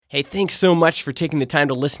Hey, thanks so much for taking the time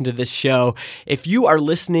to listen to this show. If you are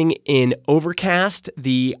listening in Overcast,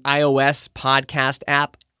 the iOS podcast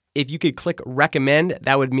app, if you could click recommend,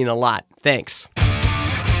 that would mean a lot. Thanks.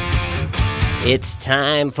 It's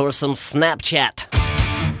time for some Snapchat.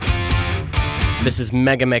 This is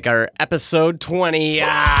Mega Maker episode 20.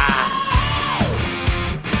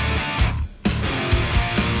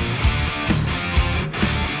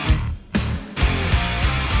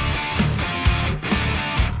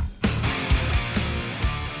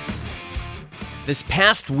 This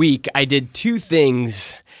past week, I did two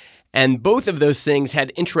things, and both of those things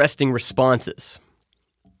had interesting responses.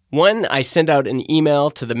 One, I sent out an email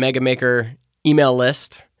to the Mega Maker email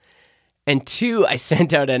list, and two, I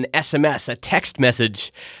sent out an SMS, a text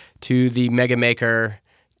message, to the Mega Maker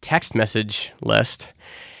text message list.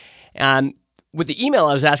 And with the email,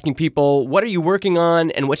 I was asking people, what are you working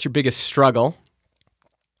on, and what's your biggest struggle?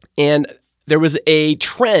 And there was a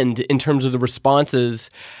trend in terms of the responses,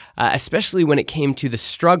 especially when it came to the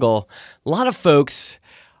struggle. A lot of folks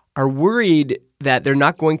are worried that they're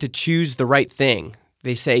not going to choose the right thing.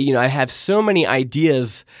 They say, I have so many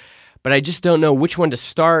ideas, but I just don't know which one to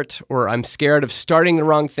start, or I'm scared of starting the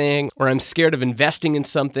wrong thing, or I'm scared of investing in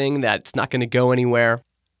something that's not going to go anywhere.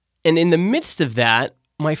 And in the midst of that,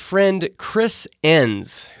 my friend Chris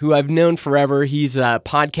Enns, who I've known forever, he's a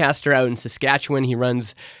podcaster out in Saskatchewan. He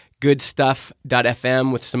runs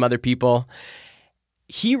goodstuff.fm with some other people.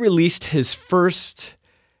 He released his first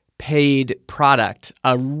paid product,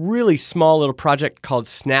 a really small little project called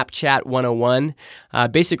Snapchat 101,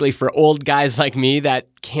 basically for old guys like me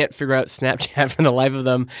that can't figure out Snapchat for the life of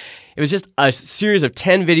them. It was just a series of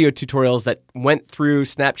 10 video tutorials that went through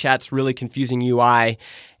Snapchat's really confusing UI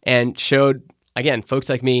and showed, again, folks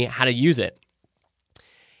like me how to use it.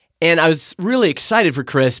 And I was really excited for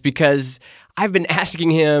Chris because I've been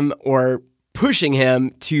asking him or pushing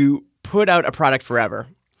him to put out a product forever.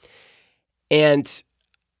 And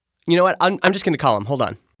you know what? I'm just going to call him. Hold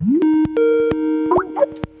on.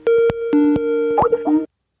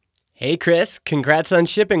 Hey, Chris. Congrats on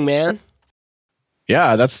shipping, man.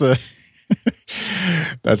 Yeah, that was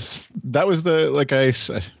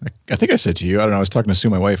I think I said to you, I don't know, I was talking to Sue,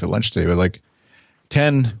 my wife, at lunch today, but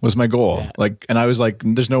 10 was my goal. Yeah. And I was like,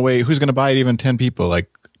 there's no way, who's going to buy it, even 10 people?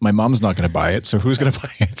 My mom's not going to buy it, so who's going to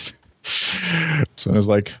buy it? So I was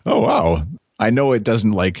like, oh, wow. I know it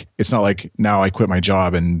doesn't it's not like now I quit my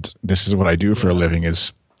job and this is what I do for a living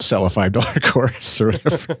is sell a $5 course or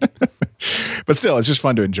whatever. But still, it's just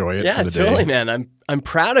fun to enjoy it. Yeah, for the totally, day. man. I'm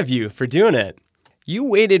proud of you for doing it. You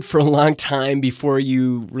waited for a long time before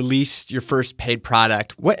you released your first paid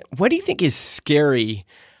product. What do you think is scary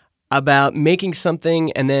about making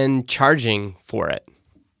something and then charging for it?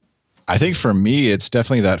 I think for me, it's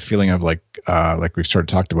definitely that feeling of like we've sort of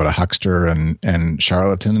talked about, a huckster and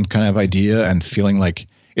charlatan kind of idea, and feeling like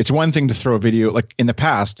it's one thing to throw a video. Like in the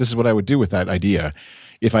past, this is what I would do with that idea.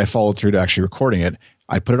 If I followed through to actually recording it,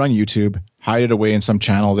 I'd put it on YouTube, hide it away in some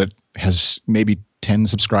channel that has maybe 10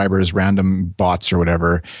 subscribers, random bots or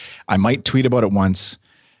whatever. I might tweet about it once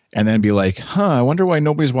and then be like, I wonder why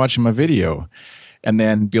nobody's watching my video. And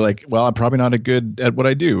then be like, well, I'm probably not good at what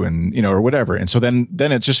I do, and or whatever. And so then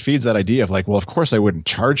it just feeds that idea of well, of course I wouldn't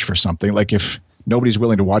charge for something. If nobody's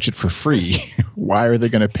willing to watch it for free, why are they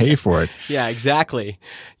going to pay for it? Yeah, exactly.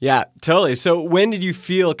 Yeah, totally. So when did you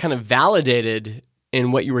feel kind of validated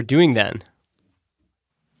in what you were doing then?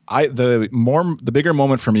 The bigger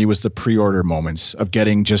moment for me was the pre-order moments of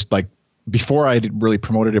getting just before I really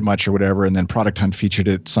promoted it much or whatever, and then Product Hunt featured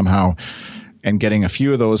it somehow, and getting a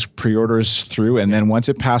few of those pre-orders through. And then once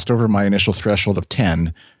it passed over my initial threshold of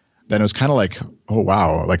 10, then it was kind of like, oh,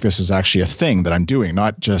 wow, this is actually a thing that I'm doing,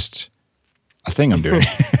 not just a thing I'm doing.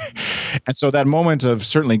 And so that moment of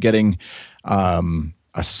certainly getting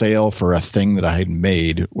a sale for a thing that I had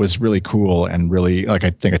made was really cool, and really, I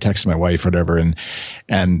think I texted my wife or whatever,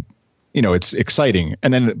 and it's exciting.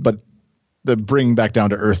 And then, but the bringing back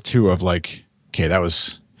down to earth too of okay, that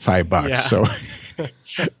was $5. Yeah. So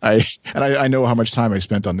I know how much time I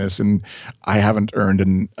spent on this, and I haven't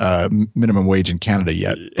earned a minimum wage in Canada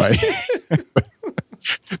yet.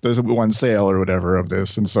 There's one sale or whatever of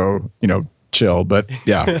this, and so chill. But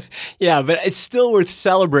yeah, yeah, but it's still worth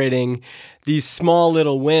celebrating these small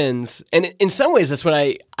little wins. And in some ways, that's what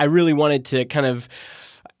I really wanted to kind of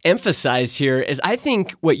emphasize here. Is I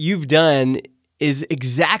think what you've done is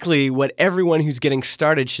exactly what everyone who's getting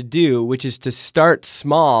started should do, which is to start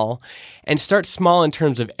small, and start small in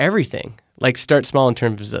terms of everything. Start small in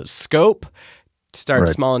terms of scope, start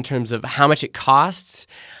small in terms of how much it costs.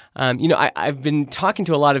 I've been talking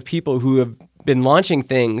to a lot of people who have been launching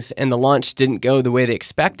things and the launch didn't go the way they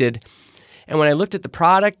expected. And when I looked at the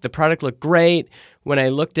product looked great. When I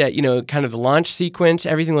looked at, kind of the launch sequence,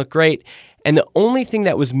 everything looked great. And the only thing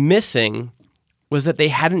that was missing was that they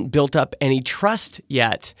hadn't built up any trust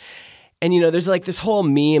yet. And, there's like this whole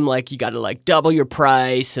meme, like you got to like double your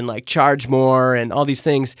price and like charge more and all these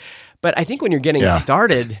things. But I think when you're getting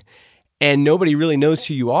started and nobody really knows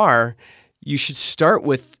who you are, you should start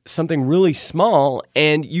with something really small,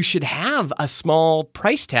 and you should have a small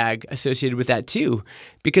price tag associated with that too,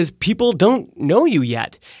 because people don't know you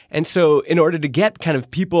yet. And so in order to get kind of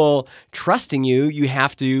people trusting you, you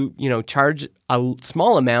have to, charge a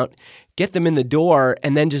small amount, get them in the door,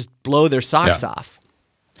 and then just blow their socks off.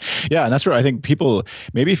 Yeah, and that's where I think people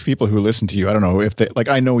who listen to you, I don't know if they, like,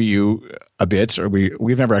 I know you a bit, or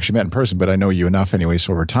we've never actually met in person, but I know you enough anyways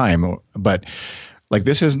over time. But like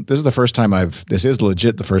this is the first time this is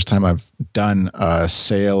legit the first time I've done a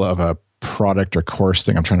sale of a product or course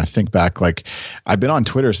thing. I'm trying to think back. Like, I've been on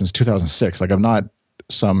Twitter since 2006. Like, I'm not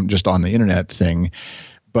some just on the internet thing,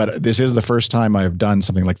 but this is the first time I've done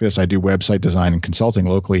something like this. I do website design and consulting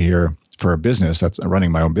locally here for a business. That's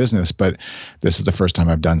running my own business, but this is the first time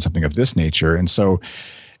I've done something of this nature. And so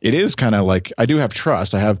it is kind of like, I do have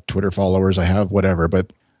trust. I have Twitter followers, I have whatever,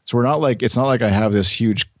 but so it's not like I have this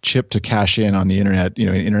huge chip to cash in on the internet,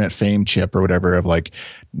 internet fame chip or whatever of like,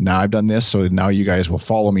 now I've done this, so now you guys will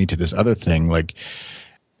follow me to this other thing. Like,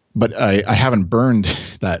 but I haven't burned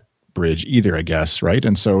that bridge either, I guess. Right.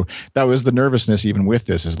 And so that was the nervousness even with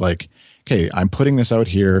this, is like, okay, I'm putting this out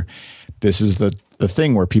here. This is the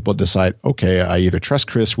thing where people decide, okay, I either trust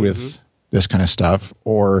Chris with this kind of stuff,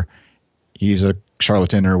 or he's a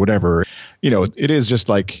charlatan or whatever. It is just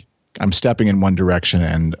like, I'm stepping in one direction,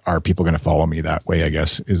 and are people going to follow me that way, I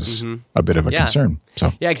guess, is a bit of a concern.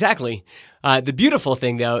 So yeah, exactly. The beautiful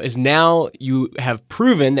thing, though, is now you have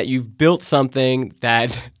proven that you've built something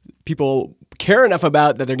that people care enough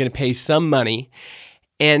about that they're going to pay some money.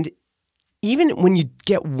 And even when you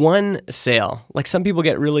get one sale, like some people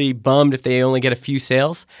get really bummed if they only get a few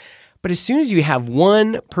sales, but as soon as you have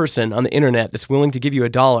one person on the internet that's willing to give you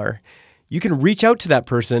 $1, you can reach out to that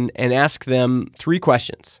person and ask them 3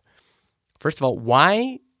 questions. First of all,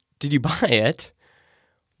 why did you buy it?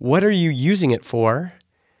 What are you using it for?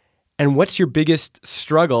 And what's your biggest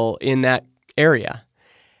struggle in that area?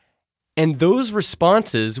 And those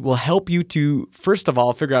responses will help you to, first of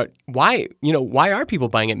all, figure out why are people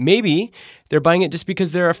buying it? Maybe they're buying it just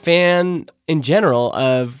because they're a fan in general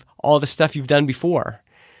of all the stuff you've done before.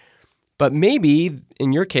 But maybe,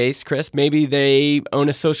 in your case, Chris, maybe they own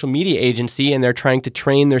a social media agency and they're trying to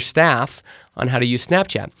train their staff on how to use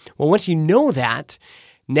Snapchat. Well, once you know that,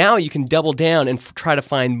 now you can double down and try to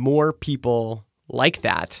find more people like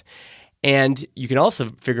that. And you can also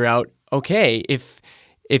figure out, okay, if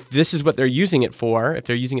this is what they're using it for, if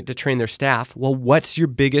they're using it to train their staff, well, what's your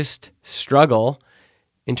biggest struggle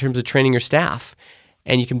in terms of training your staff?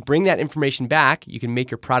 And you can bring that information back. You can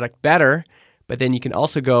make your product better, but then you can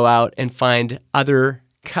also go out and find other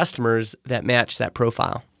customers that match that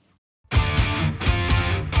profile.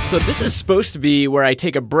 So this is supposed to be where I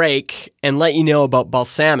take a break and let you know about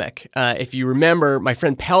Balsamiq. If you remember, my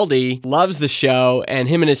friend Peldy loves the show, and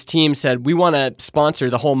him and his team said, we want to sponsor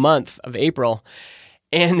the whole month of April.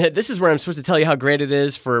 And this is where I'm supposed to tell you how great it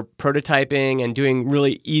is for prototyping and doing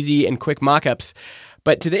really easy and quick mock-ups.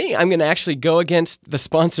 But today I'm going to actually go against the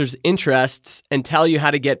sponsor's interests and tell you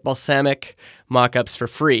how to get Balsamiq mock-ups for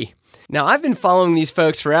free. Now, I've been following these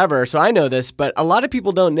folks forever, so I know this, but a lot of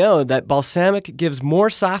people don't know that Balsamiq gives more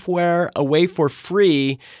software away for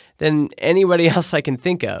free than anybody else I can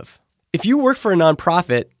think of. If you work for a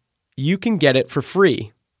nonprofit, you can get it for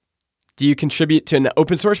free. Do you contribute to an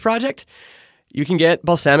open source project? You can get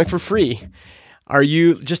Balsamiq for free. Are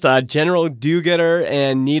you just a general do-gooder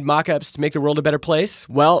and need mock-ups to make the world a better place?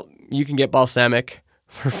 Well, you can get Balsamiq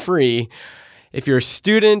for free. If you're a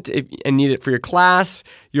student and need it for your class,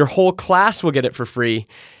 your whole class will get it for free.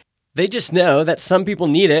 They just know that some people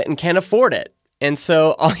need it and can't afford it. And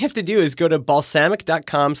so all you have to do is go to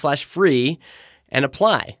balsamiq.com/free and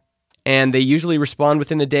apply. And they usually respond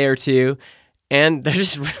within a day or two, and they're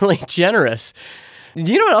just really generous. Do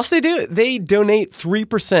you know what else they do? They donate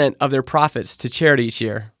 3% of their profits to charity each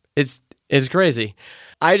year. It's crazy.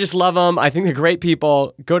 I just love them. I think they're great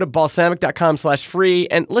people. Go to balsamiq.com/free.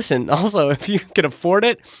 And listen, also, if you can afford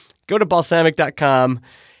it, go to balsamiq.com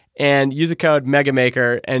and use the code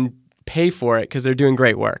MEGAMAKER and pay for it because they're doing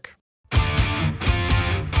great work.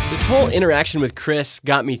 This whole interaction with Chris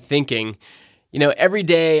got me thinking. Every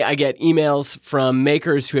day I get emails from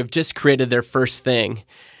makers who have just created their first thing.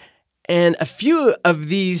 And a few of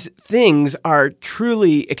these things are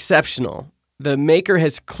truly exceptional. the maker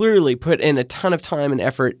has clearly put in a ton of time and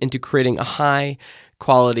effort into creating a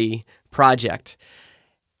high-quality project.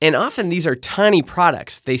 And often these are tiny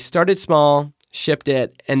products. They started small, shipped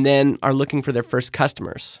it, and then are looking for their first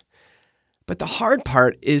customers. But the hard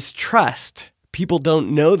part is trust. People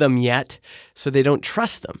don't know them yet, so they don't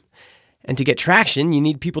trust them. And to get traction, you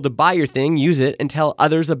need people to buy your thing, use it, and tell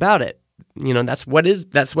others about it. That's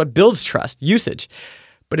what builds trust, usage.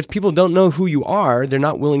 But if people don't know who you are, they're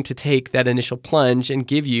not willing to take that initial plunge and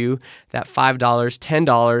give you that $5,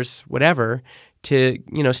 $10, whatever, to,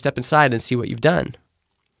 step inside and see what you've done.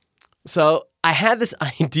 So I had this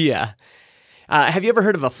idea. Have you ever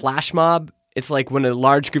heard of a flash mob? It's like when a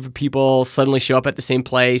large group of people suddenly show up at the same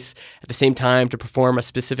place at the same time to perform a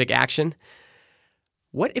specific action.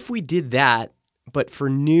 What if we did that, but for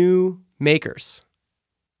new makers?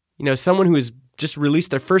 Someone who has just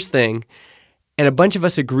released their first thing, and a bunch of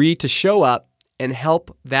us agree to show up and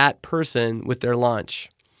help that person with their launch.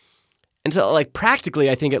 And so, practically,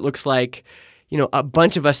 I think it looks like, a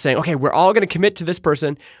bunch of us saying, okay, we're all going to commit to this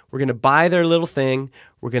person. We're going to buy their little thing.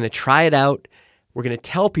 We're going to try it out. We're going to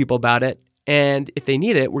tell people about it. And if they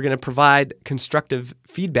need it, we're going to provide constructive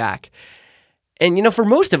feedback. And, for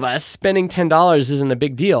most of us, spending $10 isn't a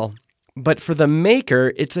big deal. But for the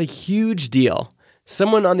maker, it's a huge deal.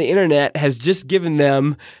 Someone on the internet has just given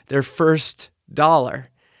them their first dollar.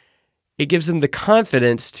 It gives them the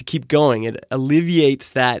confidence to keep going. It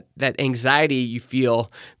alleviates that anxiety you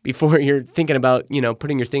feel before you're thinking about,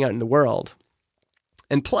 putting your thing out in the world.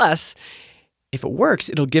 And plus, if it works,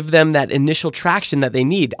 it'll give them that initial traction that they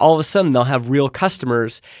need. All of a sudden, they'll have real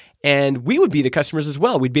customers, and we would be the customers as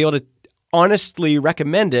well. We'd be able to honestly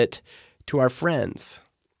recommend it to our friends.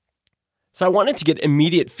 So I wanted to get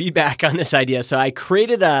immediate feedback on this idea. So I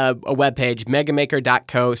created a webpage,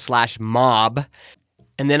 megamaker.co/mob.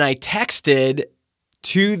 And then I texted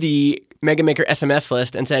to the Megamaker SMS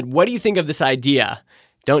list and said, what do you think of this idea?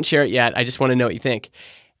 Don't share it yet. I just want to know what you think.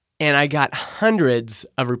 And I got hundreds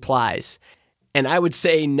of replies. And I would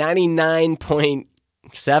say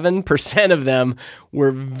 99.7% of them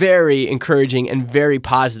were very encouraging and very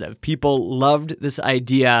positive. People loved this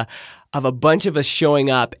idea of a bunch of us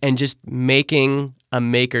showing up and just making a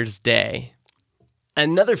maker's day.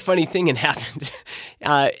 Another funny thing had happened.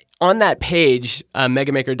 On that page,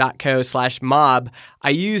 megamaker.co/mob, I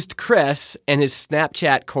used Chris and his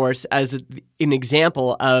Snapchat course as an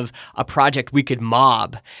example of a project we could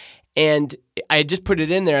mob. And I just put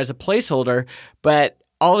it in there as a placeholder, but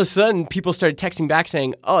all of a sudden people started texting back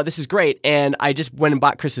saying, oh, this is great. And I just went and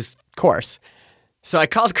bought Chris's course. So I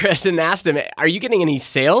called Chris and asked him, are you getting any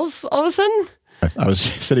sales all of a sudden? I was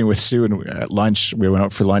sitting with Sue and at lunch, we went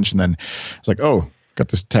out for lunch, and then I was like, oh, got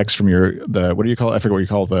this text from what do you call it? I forget what you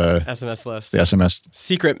call the SMS list. The SMS.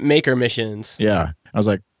 Secret maker missions. Yeah. I was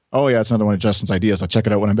like, oh yeah, it's another one of Justin's ideas. I'll check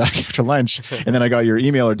it out when I'm back after lunch. And then I got your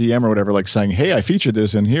email or DM or whatever, saying, hey, I featured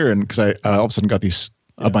this in here. And because I all of a sudden got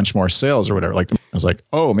a bunch more sales or whatever. I was like,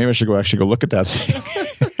 oh, maybe I should actually go look at that thing.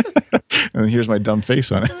 And here's my dumb face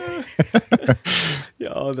on it.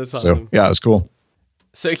 Oh, that's awesome. So yeah, it was cool.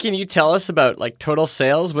 So can you tell us about total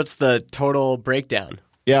sales? What's the total breakdown?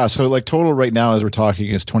 Yeah, so total right now as we're talking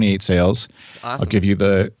is 28 sales. Awesome. I'll give you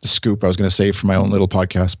the scoop I was going to save for my own little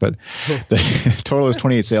podcast, but the total is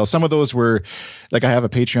 28 sales. Some of those were, I have a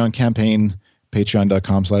Patreon campaign,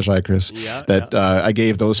 patreon.com/iChris, I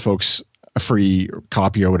gave those folks a free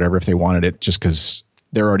copy or whatever if they wanted it, just because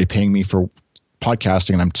they're already paying me for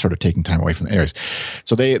podcasting and I'm sort of taking time away from it. Anyways,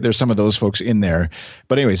 so there's some of those folks in there.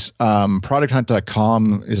 But anyways,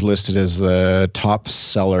 producthunt.com is listed as the top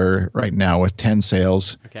seller right now with 10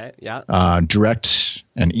 sales. Okay, yeah. Direct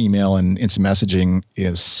and email and instant messaging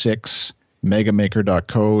is 6.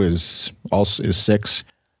 Megamaker.co is 6.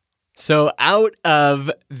 So out of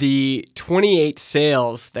the 28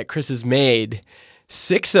 sales that Chris has made,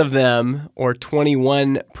 6 of them, or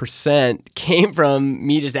 21%, came from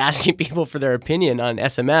me just asking people for their opinion on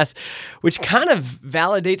SMS, which kind of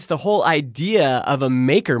validates the whole idea of a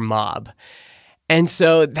maker mob. And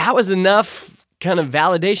so that was enough kind of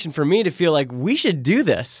validation for me to feel like we should do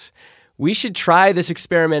this. We should try this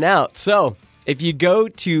experiment out. So if you go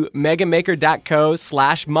to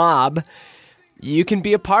megamaker.co/mob, you can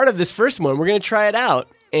be a part of this first one. We're going to try it out.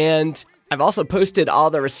 And I've also posted all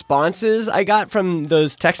the responses I got from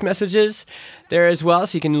those text messages there as well,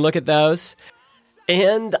 so you can look at those.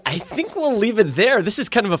 And I think we'll leave it there. This is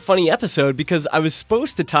kind of a funny episode because I was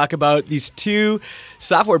supposed to talk about these two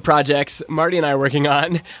software projects Marty and I are working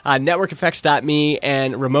on, NetworkEffects.me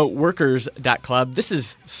and RemoteWorkers.club. This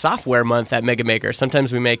is software month at Mega Maker.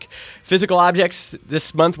 Sometimes we make physical objects.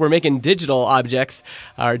 This month we're making digital objects,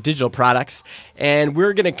 or digital products. And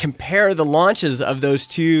we're going to compare the launches of those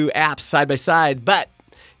two apps side by side. But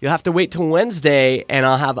you'll have to wait till Wednesday, and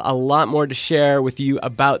I'll have a lot more to share with you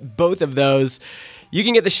about both of those. You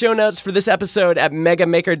can get the show notes for this episode at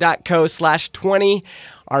megamaker.co/20.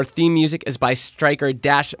 Our theme music is by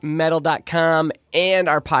striker-metal.com, and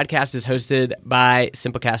our podcast is hosted by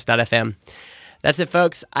simplecast.fm. That's it,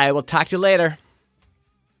 folks. I will talk to you later.